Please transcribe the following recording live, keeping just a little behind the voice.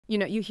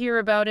You hear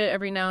about it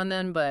every now and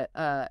then, but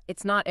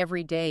it's not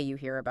every day you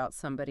hear about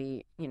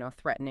somebody,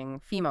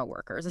 threatening FEMA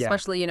workers, Yeah.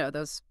 especially,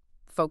 those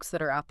folks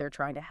that are out there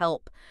trying to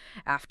help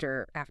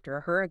after a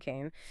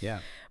hurricane. Yeah.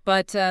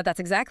 But that's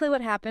exactly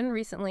what happened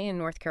recently in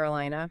North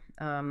Carolina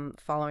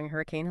following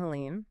Hurricane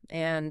Helene.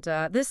 And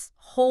this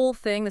whole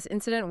thing, this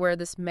incident where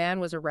this man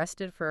was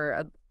arrested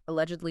for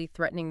allegedly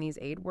threatening these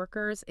aid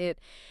workers, it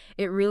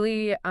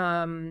really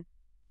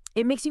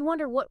it makes you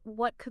wonder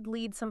what could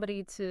lead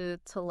somebody to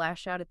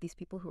lash out at these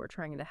people who are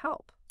trying to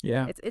help.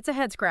 Yeah. It's a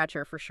head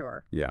scratcher for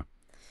sure. Yeah.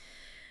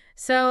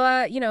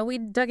 So, we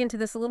dug into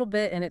this a little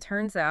bit, and it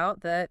turns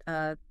out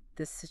that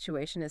this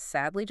situation is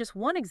sadly just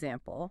one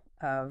example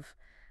of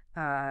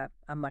a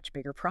much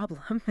bigger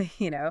problem,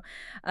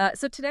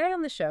 So today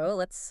on the show,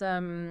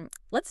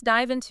 let's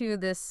dive into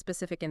this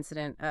specific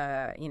incident,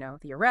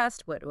 the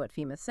arrest, what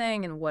FEMA is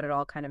saying, and what it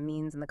all kind of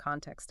means in the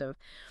context of,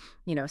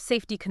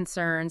 safety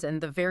concerns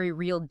and the very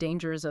real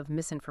dangers of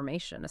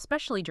misinformation,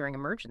 especially during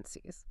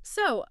emergencies.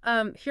 So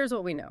here's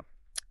what we know.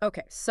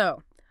 Okay,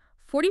 so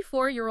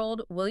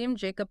 44-year-old William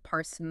Jacob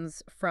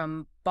Parsons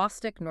from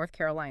Bostick, North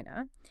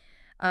Carolina.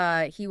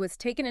 He was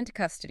taken into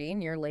custody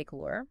near Lake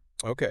Lure.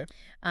 Okay.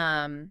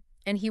 And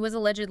he was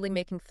allegedly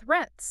making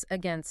threats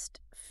against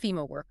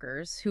FEMA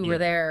workers who were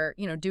there,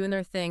 doing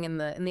their thing in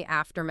the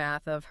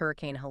aftermath of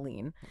Hurricane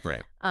Helene.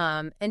 Right.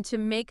 And to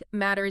make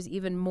matters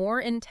even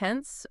more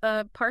intense,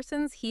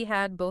 Parsons, he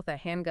had both a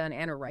handgun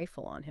and a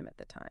rifle on him at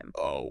the time.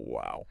 Oh,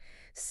 wow.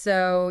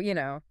 So,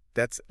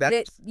 That's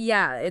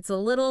it's a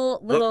little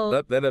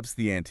that ups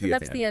the ante.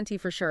 That's the ante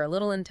for sure. A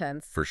little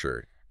intense. For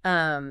sure.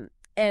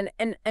 And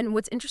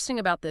what's interesting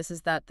about this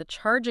is that the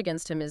charge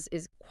against him is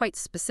quite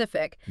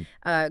specific,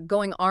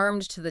 going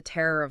armed to the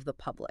terror of the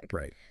public.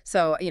 Right.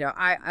 So,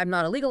 I'm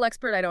not a legal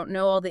expert. I don't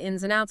know all the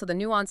ins and outs of the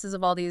nuances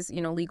of all these,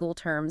 legal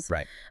terms.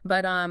 Right.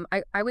 But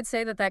I would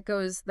say that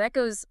goes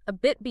a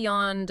bit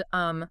beyond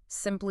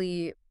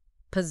simply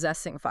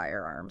possessing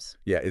firearms.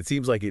 Yeah, it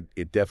seems like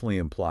it definitely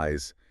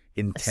implies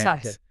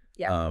intent.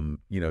 Yeah.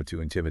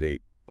 To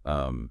intimidate,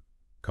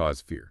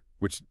 cause fear,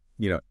 which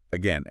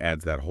again,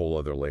 adds that whole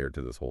other layer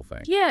to this whole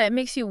thing. Yeah, it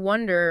makes you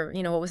wonder,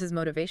 what was his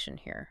motivation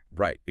here?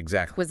 Right,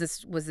 exactly.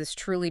 Was this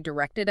truly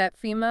directed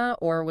at FEMA,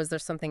 or was there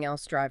something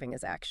else driving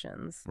his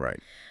actions? Right.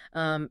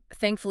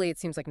 Thankfully, it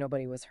seems like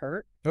nobody was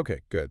hurt. Okay,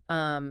 good.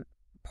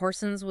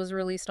 Parsons was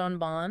released on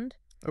bond.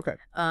 Okay.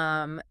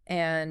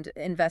 And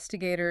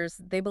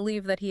investigators, they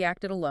believe that he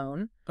acted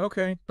alone.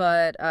 Okay.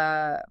 But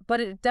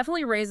it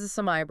definitely raises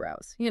some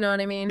eyebrows. You know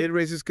what I mean? It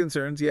raises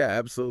concerns. Yeah,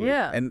 absolutely.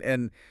 Yeah.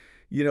 And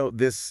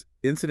this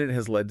incident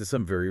has led to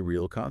some very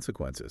real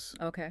consequences.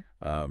 Okay.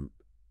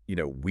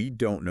 We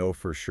don't know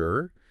for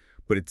sure,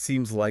 but it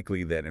seems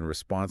likely that in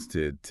response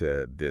to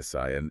this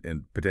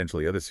and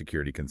potentially other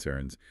security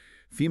concerns,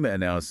 FEMA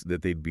announced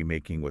that they'd be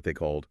making what they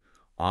called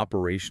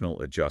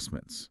operational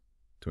adjustments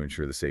to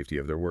ensure the safety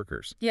of their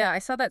workers. Yeah, I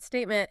saw that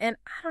statement, and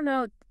I don't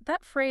know,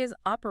 that phrase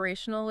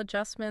 "operational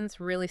adjustments"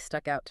 really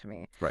stuck out to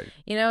me. Right.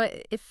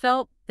 It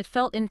felt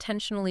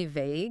intentionally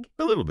vague.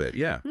 A little bit,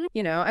 yeah.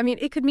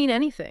 It could mean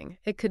anything.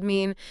 It could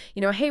mean,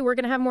 hey, we're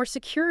going to have more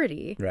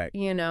security. Right.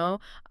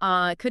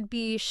 It could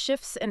be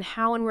shifts in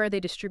how and where they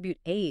distribute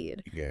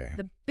aid. Yeah.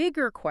 The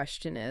bigger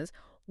question is,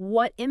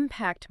 what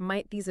impact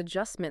might these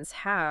adjustments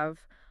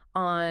have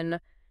on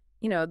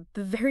the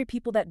very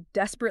people that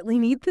desperately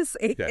need this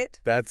aid? Yeah,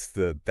 that's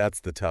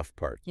the tough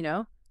part.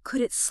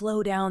 Could it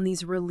slow down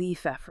these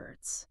relief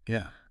efforts?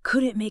 Yeah.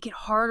 Could it make it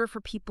harder for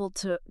people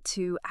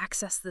to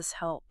access this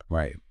help?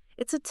 Right.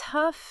 It's a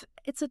tough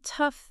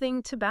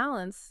thing to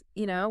balance.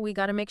 We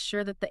got to make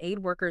sure that the aid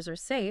workers are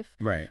safe.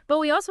 Right. But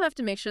we also have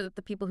to make sure that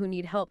the people who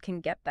need help can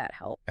get that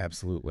help.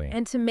 Absolutely.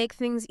 And to make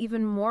things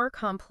even more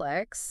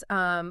complex,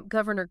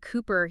 Governor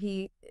Cooper,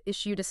 he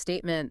issued a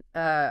statement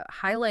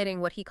highlighting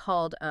what he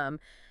called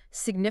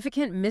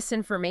significant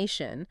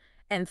misinformation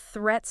and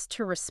threats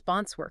to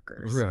response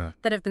workers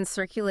that have been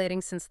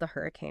circulating since the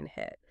hurricane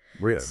hit.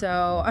 Really?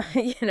 So,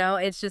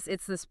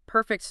 it's this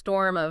perfect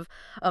storm of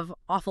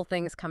awful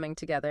things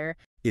together.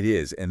 It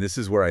is. And this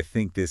is where I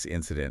think this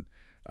incident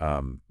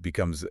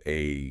becomes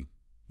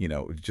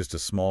just a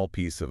small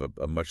piece of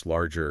a much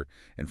larger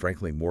and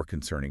frankly more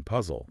concerning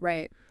puzzle.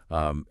 Right.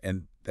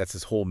 And that's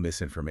this whole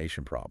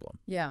misinformation problem.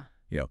 Yeah.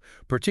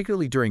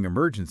 Particularly during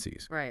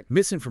emergencies. Right.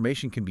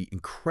 Misinformation can be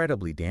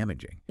incredibly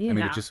damaging. Yeah. I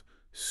mean, it just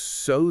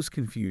sows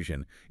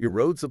confusion,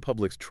 erodes the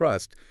public's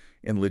trust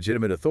in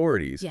legitimate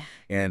authorities. Yeah.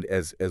 And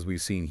as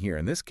we've seen here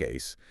in this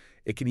case,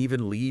 it can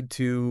even lead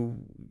to,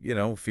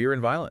 fear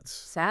and violence.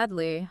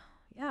 Sadly.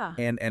 Yeah.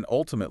 And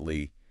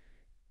ultimately,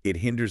 it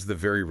hinders the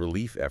very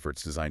relief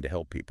efforts designed to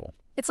help people.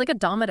 It's like a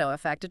domino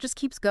effect. It just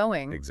keeps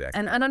going. Exactly.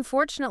 And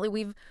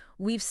unfortunately,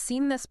 we've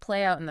seen this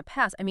play out in the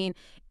past. I mean,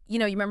 you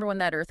remember when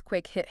that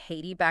earthquake hit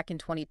Haiti back in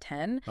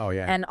 2010? Oh,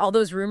 yeah. And all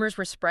those rumors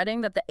were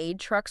spreading that the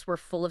aid trucks were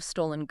full of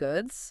stolen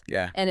goods.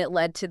 Yeah. And it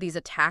led to these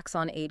attacks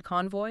on aid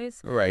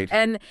convoys. Right.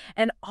 And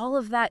all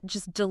of that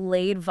just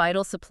delayed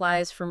vital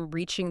supplies from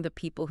reaching the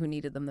people who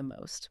needed them the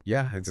most.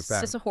 Yeah, it's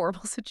just a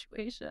horrible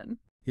situation.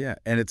 Yeah,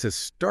 and it's a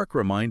stark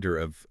reminder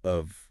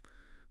of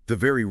the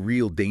very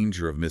real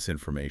danger of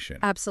misinformation,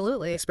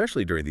 Absolutely.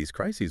 especially during these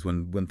crises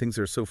when things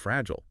are so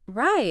fragile.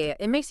 Right.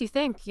 It makes you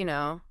think,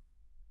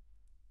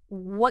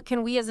 what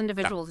can we as Yeah.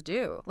 individuals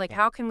do? Like, Yeah.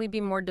 how can we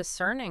be more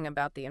discerning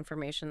about the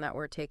information that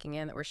we're taking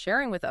in, that we're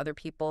sharing with other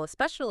people,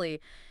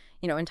 especially,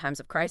 in times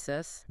of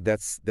crisis?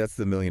 That's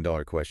the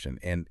million-dollar question,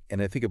 and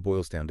I think it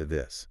boils down to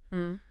this.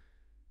 Mm.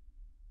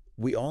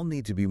 We all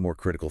need to be more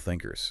critical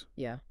thinkers.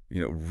 Yeah,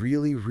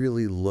 Really,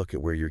 really look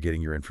at where you're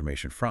getting your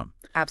information from.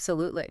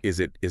 absolutely. Is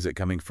it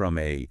coming from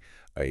a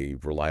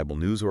reliable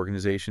news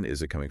organization?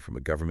 Is it coming from a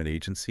government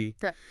agency?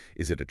 Right.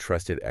 Is it a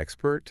trusted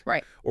expert?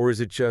 Right. Or is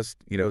it just,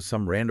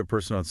 some random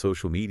person on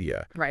social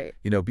media? Right.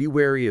 Be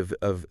wary of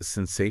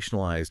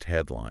sensationalized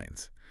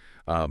headlines.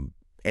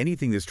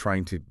 Anything that's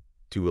trying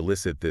to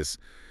elicit this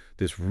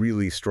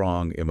really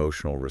strong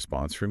emotional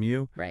response from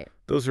you, Right.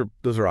 those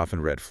are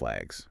often red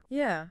flags.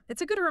 Yeah.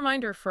 It's a good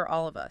reminder for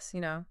all of us.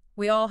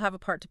 We all have a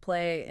part to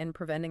play in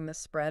preventing the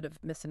spread of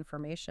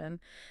misinformation,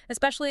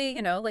 especially,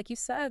 like you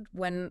said,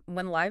 when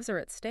lives are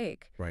at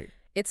stake. Right.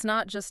 It's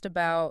not just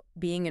about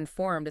being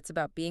informed, it's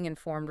about being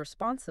informed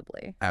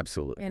responsibly.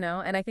 Absolutely.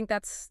 And I think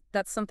that's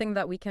something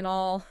that we can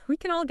all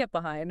get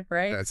behind,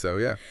 right? That's so,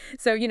 yeah.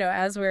 So,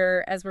 as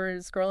we're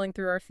scrolling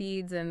through our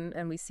feeds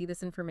and we see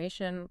this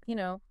information,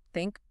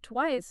 think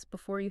twice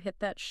before you hit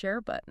that share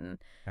button.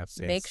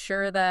 Make Yes.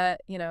 sure that,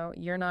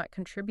 you're not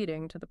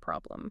contributing to the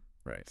problem.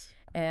 Right.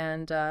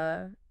 And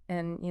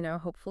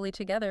hopefully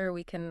together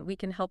we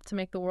can help to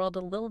make the world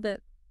a little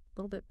bit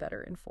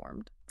better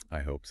informed. I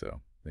hope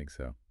so. Think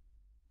so.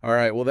 All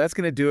right. Well, that's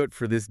going to do it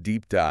for this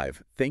deep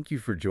dive. Thank you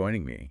for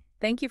joining me.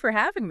 Thank you for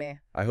having me.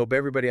 I hope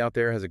everybody out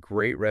there has a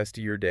great rest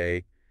of your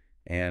day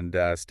and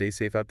stay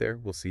safe out there.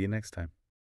 We'll see you next time.